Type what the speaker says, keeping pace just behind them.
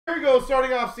Here we go,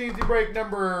 starting off CNC break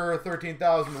number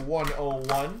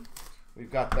 13,101. We've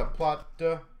got the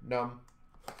Platinum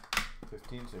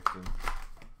 1516.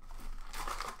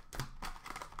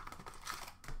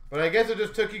 But I guess it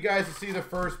just took you guys to see the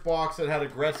first box that had a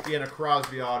Gretzky and a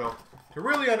Crosby auto to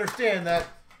really understand that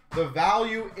the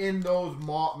value in those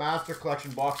Master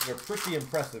Collection boxes are pretty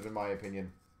impressive, in my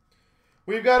opinion.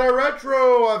 We've got a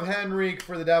retro of Henrique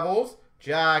for the Devils,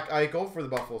 Jack Eichel for the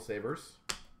Buffalo Sabres.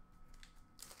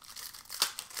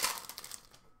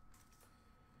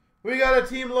 We got a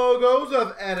team logos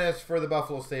of Ennis for the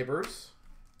Buffalo Sabres.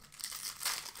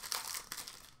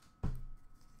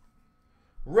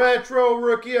 Retro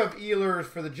rookie of Ehlers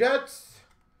for the Jets.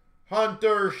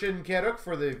 Hunter Shinkaruk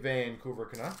for the Vancouver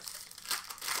Canucks.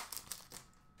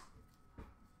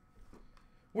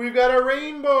 We've got a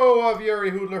rainbow of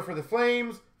Yuri Hoodler for the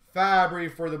Flames. Fabry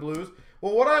for the Blues.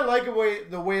 Well, what I like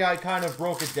the way I kind of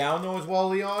broke it down, though, as well,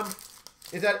 Leon,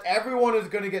 is that everyone is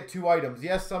going to get 2 items.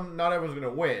 Yes, not everyone's going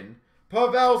to win.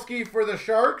 Pavelski for the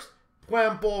Sharks.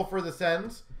 Pwemple for the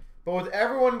Sens. But with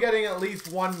everyone getting at least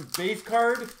 1 base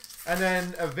card, and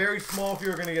then a very small if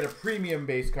you're going to get a premium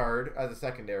base card as a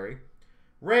secondary.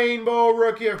 Rainbow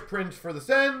rookie of Prince for the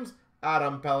Sens.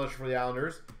 Adam Pellish for the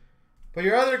Islanders. But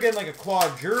you're either getting like a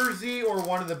quad jersey or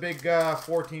one of the big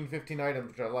 14, 15 items,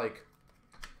 which I like.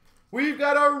 We've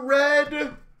got a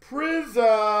red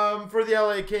prism for the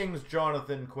LA Kings,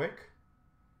 Jonathan Quick.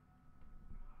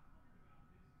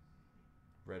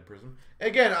 Red prism.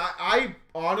 Again, I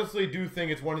honestly do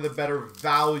think it's one of the better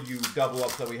value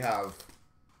double-ups that we have.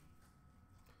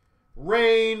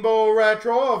 Rainbow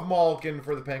retro of Malkin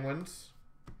for the Penguins,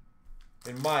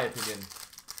 in my opinion.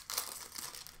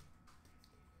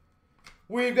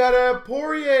 We've got a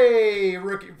Poirier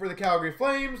rookie for the Calgary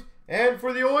Flames. And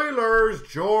for the Oilers,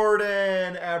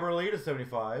 Jordan Eberle to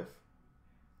 75.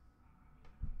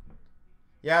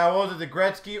 Yeah, what was it? The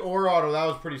Gretzky or auto. That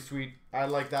was pretty sweet. I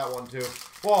like that one too.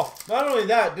 Well, not only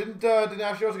that, didn't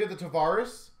Ashley also get the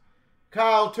Tavares?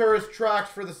 Kyle Turris tracks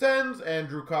for the Sens and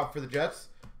Drew Kopp for the Jets.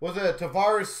 Was it a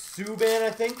Tavares Subban,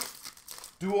 I think?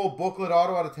 Dual booklet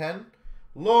auto out of 10.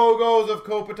 Logos of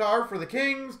Kopitar for the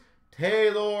Kings.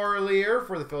 Taylor Lear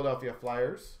for the Philadelphia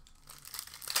Flyers.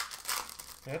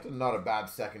 That's not a bad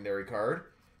secondary card.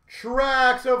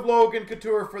 Tracks of Logan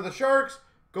Couture for the Sharks.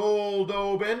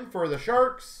 Goldobin for the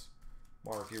Sharks.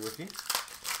 Marquee rookie.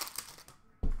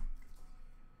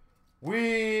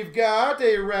 We've got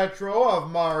a retro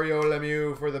of Mario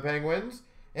Lemieux for the Penguins.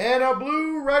 And a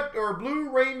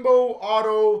blue rainbow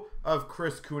auto of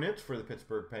Chris Kunitz for the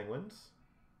Pittsburgh Penguins.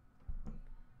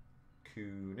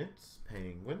 Kunitz,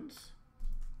 Penguins.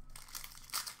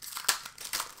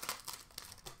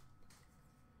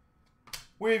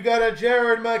 We've got a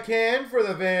Jared McCann for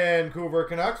the Vancouver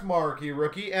Canucks, marquee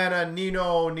rookie, and a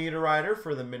Nino Niederreiter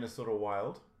for the Minnesota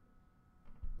Wild.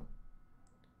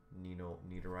 Nino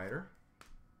Niederreiter.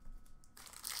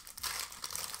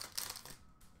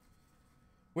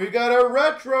 We've got a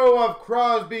retro of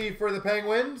Crosby for the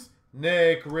Penguins,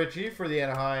 Nick Ritchie for the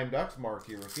Anaheim Ducks,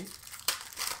 marquee rookie.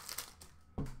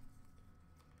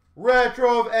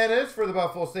 Retro of Ennis for the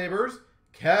Buffalo Sabres,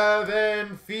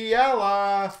 Kevin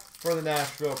Fiala for the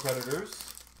Nashville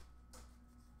Predators.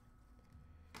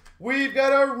 We've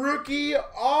got a rookie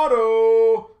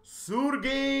auto,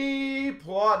 Sergei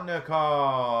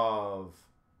Plotnikov.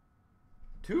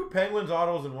 2 Penguins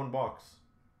autos in 1 box.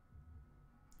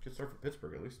 Good start for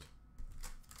Pittsburgh, at least.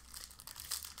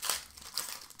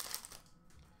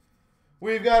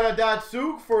 We've got a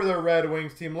Datsuk for the Red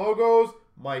Wings team logos.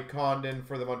 Mike Condon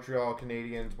for the Montreal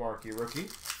Canadiens, marquee rookie.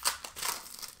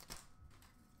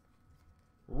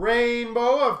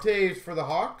 Rainbow of Taves for the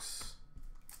Hawks.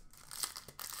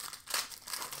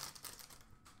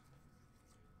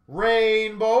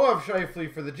 Rainbow of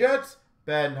Scheifele for the Jets.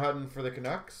 Ben Hutton for the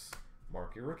Canucks,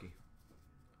 marquee rookie.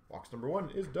 Box number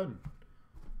 1 is done.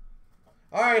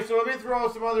 Alright, so let me throw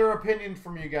out some other opinions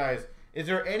from you guys. Is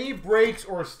there any breaks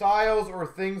or styles or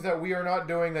things that we are not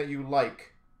doing that you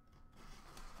like?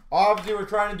 Obviously, we're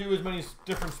trying to do as many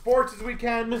different sports as we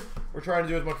can. We're trying to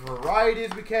do as much variety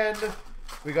as we can.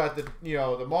 We got the,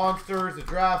 the monsters, the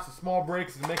drafts, the small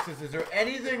breaks, the mixes. Is there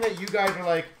anything that you guys are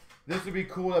like, this would be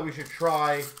cool that we should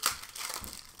try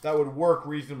that would work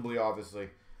reasonably, obviously?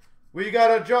 We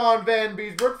got a John Van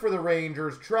Beesbrook for the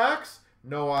Rangers tracks.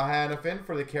 Noah Hannafin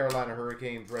for the Carolina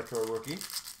Hurricanes retro rookie.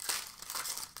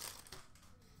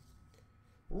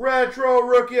 Retro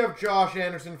rookie of Josh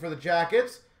Anderson for the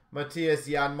Jackets. Matthias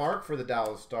Janmark for the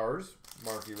Dallas Stars,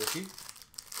 marquee rookie.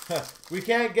 We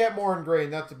can't get more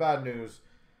ingrained. That's the bad news.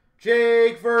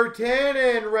 Jake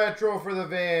Virtanen retro for the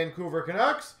Vancouver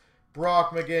Canucks.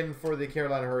 Brock McGinn for the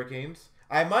Carolina Hurricanes.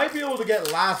 I might be able to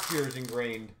get last year's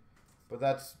ingrained, but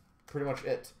that's pretty much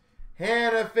it.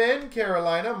 Hannah Finn,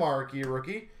 Carolina, marquee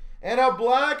rookie. And a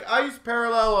black ice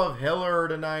parallel of Hiller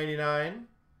 /99.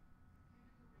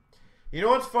 You know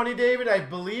what's funny, David? I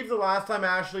believe the last time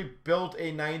Ashley built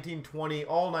a 1920,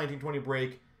 all 1920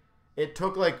 break, it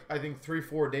took like, I think,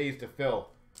 3-4 days to fill.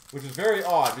 Which is very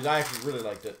odd, because I actually really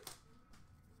liked it.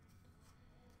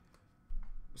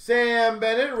 Sam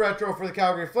Bennett, retro for the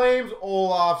Calgary Flames.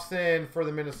 Olofsson for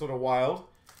the Minnesota Wild.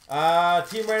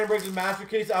 Team Random Breaks and Master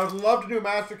Case. I would love to do a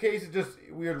Master Case. It's just,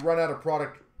 we would run out of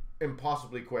product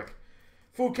impossibly quick.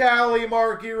 Fucali,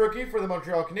 marquee rookie for the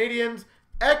Montreal Canadiens.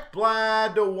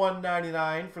 Ekblad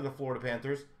 /199 for the Florida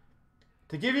Panthers.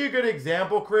 To give you a good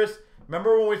example, Chris,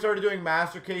 remember when we started doing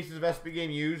Master Cases of SP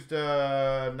Game Used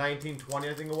 1920,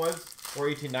 I think it was? Or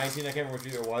 1819, I can't remember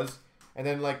which either it was. And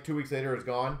then like 2 weeks later, it's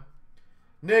gone.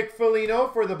 Nick Foligno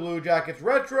for the Blue Jackets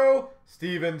retro.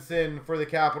 Stevenson for the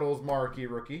Capitals marquee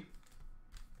rookie.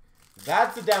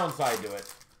 That's the downside to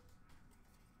it.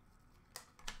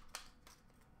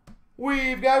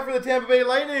 We've got for the Tampa Bay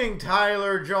Lightning,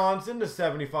 Tyler Johnson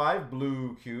 /75,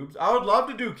 blue cubes. I would love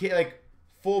to do like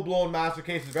full-blown master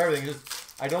cases of everything.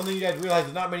 Just I don't think you guys realize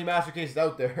there's not many master cases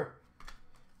out there.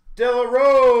 De La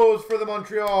Rose for the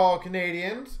Montreal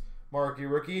Canadiens, marquee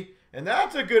rookie. And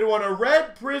that's a good one. A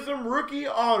red prism rookie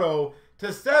auto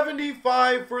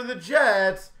 /75 for the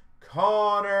Jets.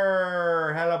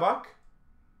 Connor Hellebuyck.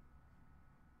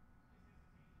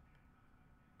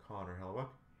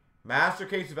 Master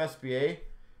Case of SBA.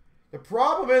 The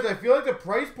problem is, I feel like the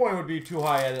price point would be too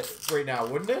high at it right now,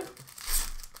 wouldn't it?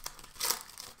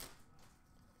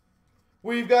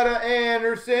 We've got an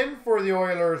Anderson for the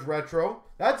Oilers retro.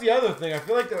 That's the other thing. I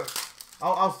feel like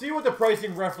I'll see what the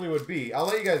pricing roughly would be. I'll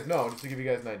let you guys know just to give you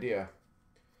guys an idea.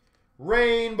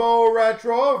 Rainbow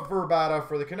retro of Verbata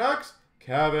for the Canucks.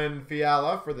 Kevin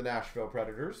Fiala for the Nashville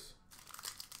Predators.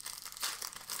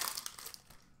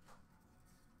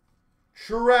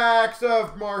 Truax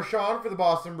of Marchand for the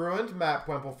Boston Bruins. Matt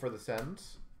Puempel for the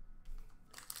Sens.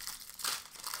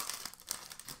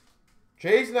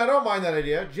 Jason, I don't mind that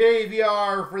idea.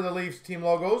 JVR for the Leafs team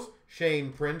logos.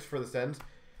 Shane Prince for the Sens.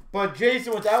 But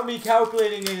Jason, without me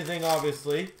calculating anything,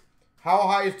 obviously, how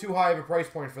high is too high of a price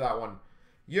point for that one?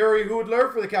 Yuri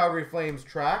Hoodler for the Calgary Flames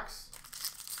tracks.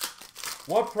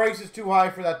 What price is too high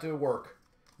for that to work?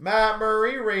 Matt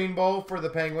Murray, rainbow for the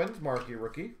Penguins. Marquee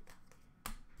rookie.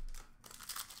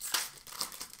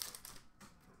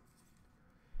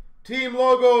 Team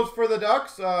logos for the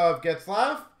Ducks of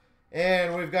Getzlaff.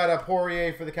 And we've got a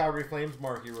Poirier for the Calgary Flames,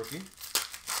 marquee rookie.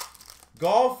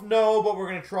 Golf, no, but we're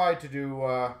going to try to do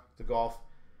the golf.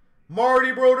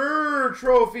 Marty Brodeur,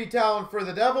 trophy talent for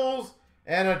the Devils.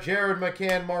 And a Jared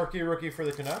McCann, marquee rookie for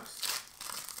the Canucks.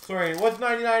 Sorry, what's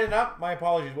 99 and up? My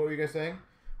apologies, what were you guys saying?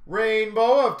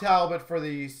 Rainbow of Talbot for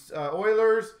the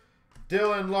Oilers.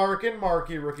 Dylan Larkin,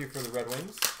 marquee rookie for the Red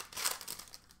Wings.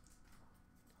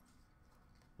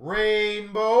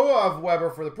 Rainbow of Weber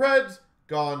for the Preds.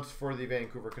 Gaunt for the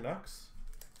Vancouver Canucks.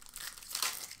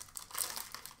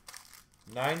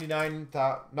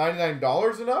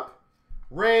 $99 and up.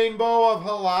 Rainbow of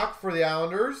Halak for the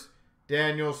Islanders.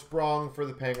 Daniel Sprong for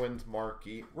the Penguins,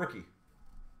 marquee rookie.